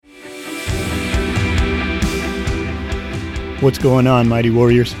What's going on, Mighty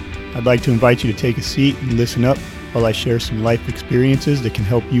Warriors? I'd like to invite you to take a seat and listen up while I share some life experiences that can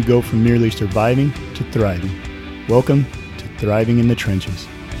help you go from merely surviving to thriving. Welcome to Thriving in the Trenches.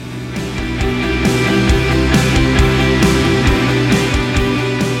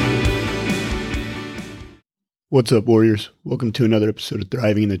 What's up, Warriors? Welcome to another episode of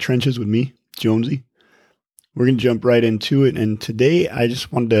Thriving in the Trenches with me, Jonesy. We're going to jump right into it, and today I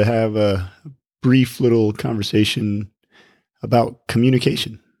just wanted to have a brief little conversation about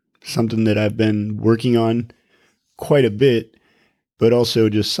communication, something that I've been working on quite a bit, but also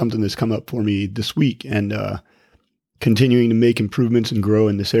just something that's come up for me this week and continuing to make improvements and grow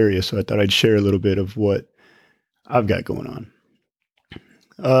in this area. So I thought I'd share a little bit of what I've got going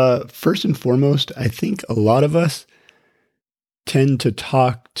on. First and foremost, I think a lot of us tend to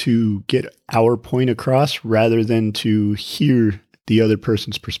talk to get our point across rather than to hear the other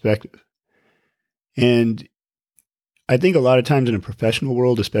person's perspective. And I think a lot of times in a professional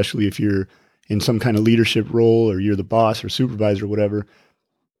world, especially if you're in some kind of leadership role or you're the boss or supervisor or whatever,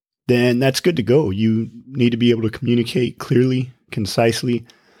 then that's good to go. You need to be able to communicate clearly, concisely,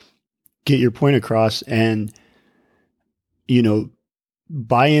 get your point across, and,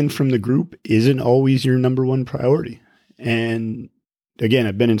 buy-in from the group isn't always your number one priority. And again,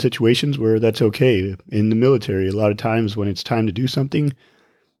 I've been in situations where that's okay. In the military, a lot of times when it's time to do something,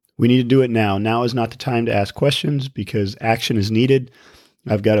 we need to do it now. Now is not the time to ask questions because action is needed.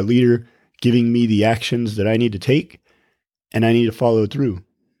 I've got a leader giving me the actions that I need to take, and I need to follow through.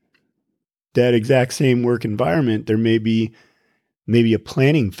 That exact same work environment, there may be maybe a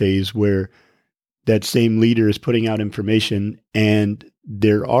planning phase where that same leader is putting out information, and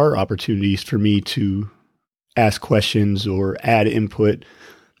there are opportunities for me to ask questions or add input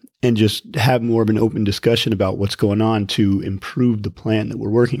and just have more of an open discussion about what's going on to improve the plan that we're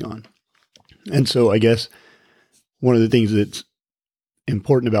working on. And so I guess one of the things that's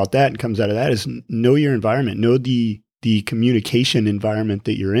important about that and comes out of that is know your environment, know the communication environment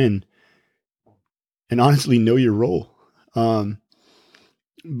that you're in, and honestly know your role.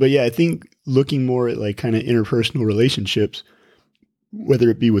 But yeah, I think looking more at like kind of interpersonal relationships, whether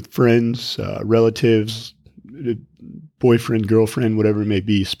it be with friends, relatives, boyfriend, girlfriend, whatever it may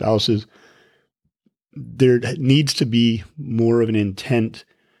be, spouses, there needs to be more of an intent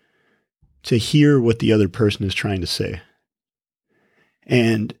to hear what the other person is trying to say.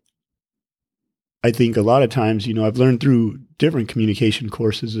 And I think a lot of times, I've learned through different communication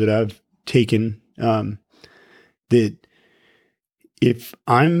courses that I've taken that if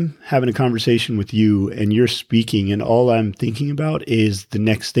I'm having a conversation with you and you're speaking and all I'm thinking about is the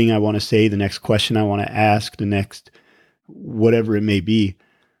next thing I want to say, the next question I want to ask, the next whatever it may be,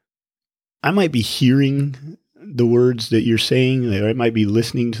 I might be hearing the words that you're saying, or I might be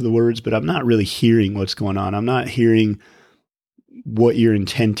listening to the words, but I'm not really hearing what's going on. I'm not hearing what your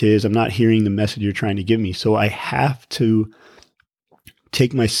intent is. I'm not hearing the message you're trying to give me. So I have to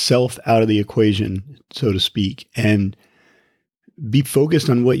take myself out of the equation, so to speak, and be focused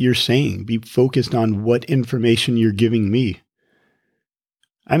on what you're saying. Be focused on what information you're giving me.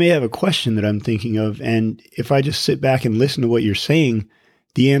 I may have a question that I'm thinking of, and if I just sit back and listen to what you're saying,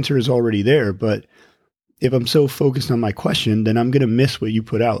 the answer is already there. But if I'm so focused on my question, then I'm going to miss what you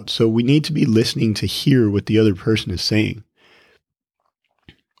put out. So we need to be listening to hear what the other person is saying.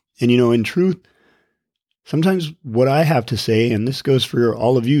 And in truth, sometimes what I have to say, and this goes for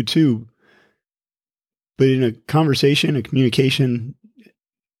all of you too, but in a conversation, a communication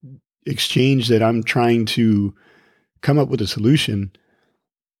exchange that I'm trying to come up with a solution,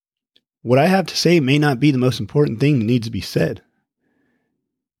 what I have to say may not be the most important thing that needs to be said.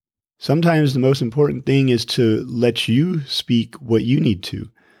 Sometimes the most important thing is to let you speak what you need to.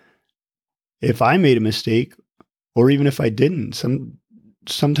 If I made a mistake, or even if I didn't,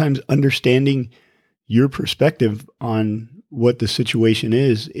 sometimes understanding your perspective on what the situation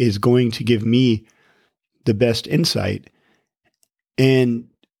is going to give me the best insight. And,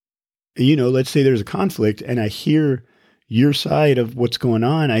 let's say there's a conflict and I hear your side of what's going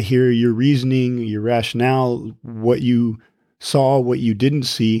on. I hear your reasoning, your rationale, what you saw, what you didn't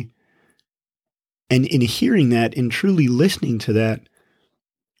see. And in hearing that and truly listening to that,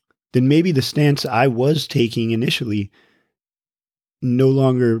 then maybe the stance I was taking initially no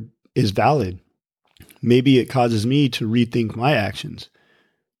longer is valid. Maybe it causes me to rethink my actions.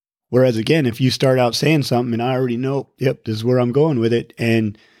 Whereas again, if you start out saying something and I already know, yep, this is where I'm going with it,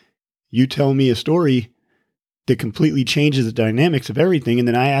 and you tell me a story that completely changes the dynamics of everything, and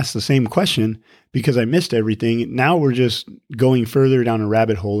then I ask the same question because I missed everything, now we're just going further down a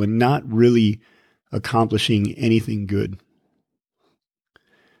rabbit hole and not really accomplishing anything good.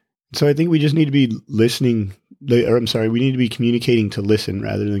 So I think we just need to be listening we need to be communicating to listen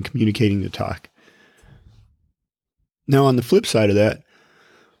rather than communicating to talk. Now, on the flip side of that,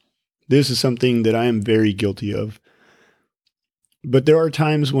 this is something that I am very guilty of. But there are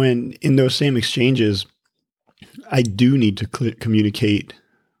times when in those same exchanges, I do need to communicate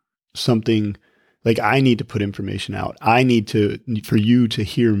something. Like, I need to put information out. I need for you to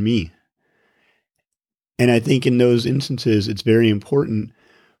hear me. And I think in those instances, it's very important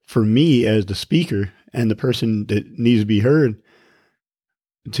for me as the speaker and the person that needs to be heard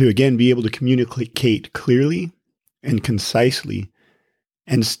to, again, be able to communicate clearly and concisely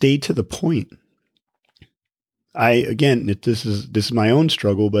and stay to the point. This is my own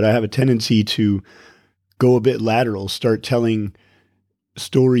struggle, but I have a tendency to go a bit lateral, start telling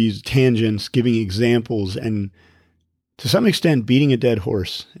stories, tangents, giving examples, and to some extent beating a dead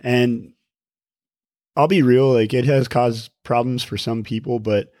horse. And I'll be real, like, it has caused problems for some people,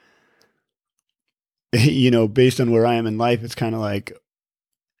 but based on where I am in life, it's kind of like,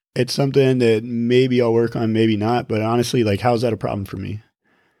 it's something that maybe I'll work on, maybe not. But honestly, like, how's that a problem for me?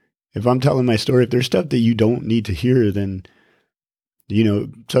 If I'm telling my story, if there's stuff that you don't need to hear, then,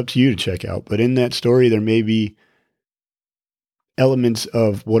 it's up to you to check out. But in that story, there may be elements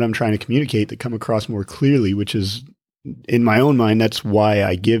of what I'm trying to communicate that come across more clearly, which is, in my own mind, that's why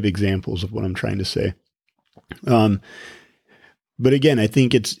I give examples of what I'm trying to say. But again, I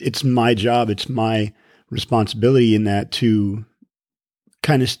think it's my job, it's my responsibility in that to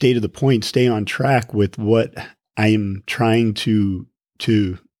kind of stay to the point, stay on track with what I am trying to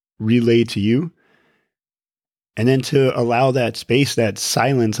relay to you. And then to allow that space, that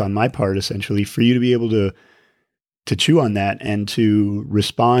silence on my part, essentially, for you to be able to chew on that and to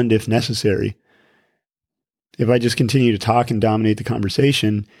respond if necessary. If I just continue to talk and dominate the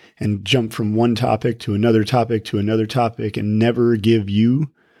conversation and jump from one topic to another topic to another topic and never give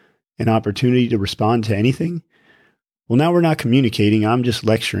you an opportunity to respond to anything, well, now we're not communicating. I'm just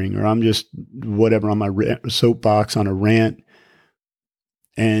lecturing, or I'm just whatever on my soapbox on a rant.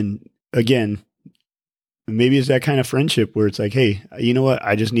 And again, maybe it's that kind of friendship where it's like, hey, you know what?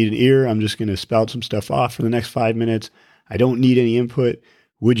 I just need an ear. I'm just going to spout some stuff off for the next 5 minutes. I don't need any input.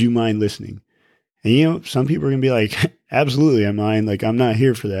 Would you mind listening? And, some people are going to be like, absolutely, I mind. Like, I'm not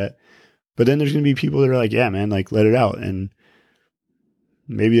here for that. But then there's going to be people that are like, yeah, man, like, let it out. And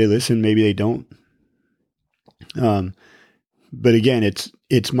maybe they listen, maybe they don't. But again,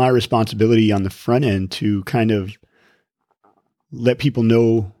 it's my responsibility on the front end to kind of let people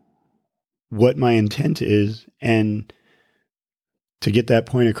know what my intent is and to get that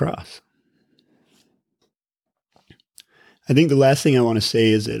point across. I think the last thing I want to say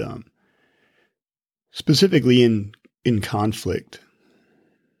is that, specifically in conflict,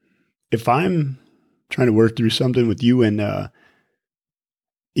 if I'm trying to work through something with you and, I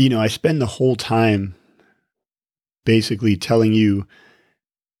spend the whole time basically telling you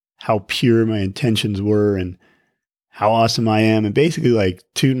how pure my intentions were and how awesome I am, and basically like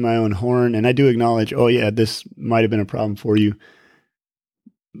tooting my own horn. And I do acknowledge, oh yeah, this might have been a problem for you,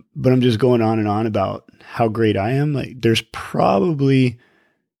 but I'm just going on and on about how great I am. Like, there's probably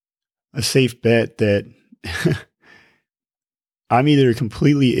a safe bet that I'm either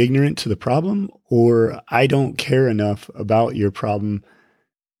completely ignorant to the problem or I don't care enough about your problem.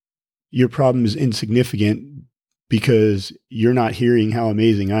 Your problem is insignificant because you're not hearing how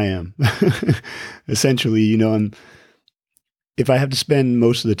amazing I am. Essentially, if I have to spend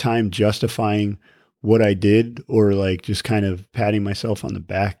most of the time justifying what I did or like just kind of patting myself on the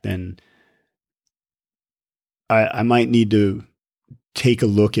back, then I might need to take a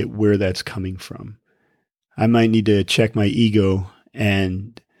look at where that's coming from. I might need to check my ego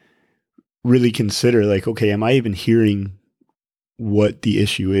and really consider, like, okay, am I even hearing what the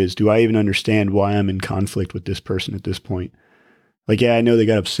issue is? Do I even understand why I'm in conflict with this person at this point? Like, yeah, I know they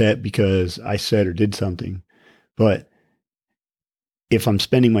got upset because I said or did something, but if I'm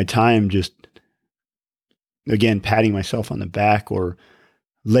spending my time just, again, patting myself on the back or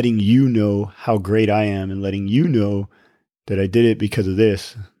letting you know how great I am and letting you know that I did it because of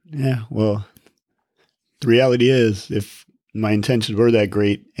this, yeah, well, the reality is, if my intentions were that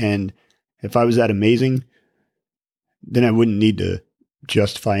great and if I was that amazing, then I wouldn't need to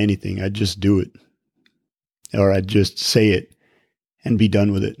justify anything. I'd just do it, or I'd just say it and be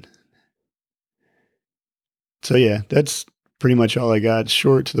done with it. So yeah, that's pretty much all I got.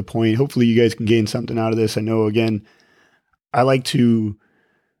 Short, to the point. Hopefully you guys can gain something out of this. I know, again, I like to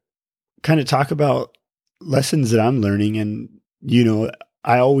kind of talk about lessons that I'm learning. And,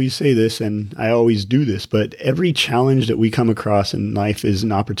 I always say this and I always do this, but every challenge that we come across in life is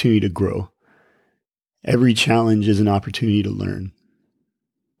an opportunity to grow. Every challenge is an opportunity to learn.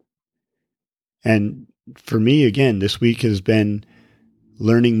 And for me, again, this week has been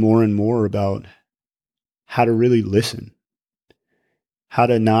learning more and more about how to really listen, how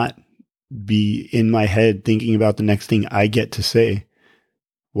to not be in my head thinking about the next thing I get to say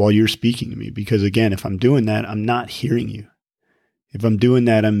while you're speaking to me. Because again, if I'm doing that, I'm not hearing you. If I'm doing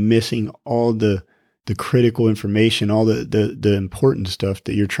that, I'm missing all the critical information, all the important stuff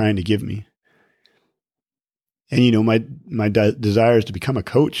that you're trying to give me. And, you know, my desire is to become a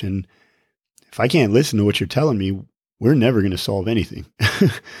coach. And if I can't listen to what you're telling me, we're never going to solve anything.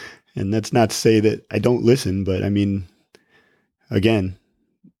 And that's not to say that I don't listen, but I mean, again,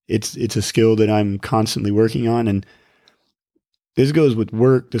 it's a skill that I'm constantly working on. And this goes with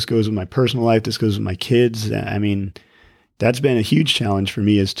work. This goes with my personal life. This goes with my kids. I mean, that's been a huge challenge for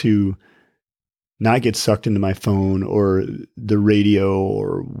me, is to not get sucked into my phone or the radio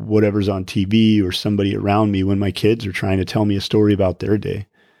or whatever's on TV or somebody around me when my kids are trying to tell me a story about their day.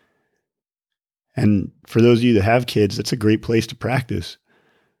 And for those of you that have kids, that's a great place to practice.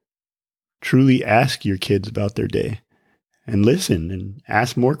 Truly ask your kids about their day and listen and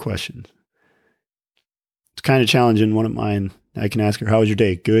ask more questions. It's kind of challenging. One of mine, I can ask her, "How was your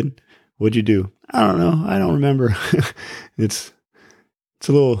day?" "Good." "What'd you do?" "I don't know. I don't remember." It's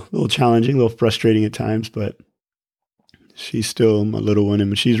a little challenging, a little frustrating at times, but she's still my little one.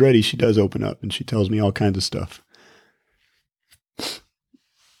 And when she's ready, she does open up and she tells me all kinds of stuff.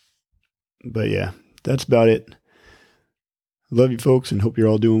 But yeah, that's about it. Love you folks and hope you're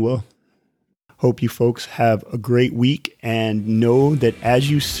all doing well. Hope you folks have a great week, and know that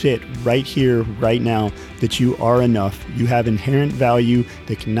as you sit right here, right now, that you are enough. You have inherent value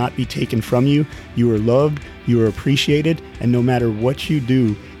that cannot be taken from you. You are loved, you are appreciated, and no matter what you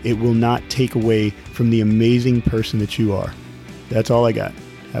do, it will not take away from the amazing person that you are. That's all I got.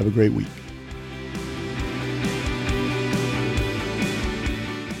 Have a great week.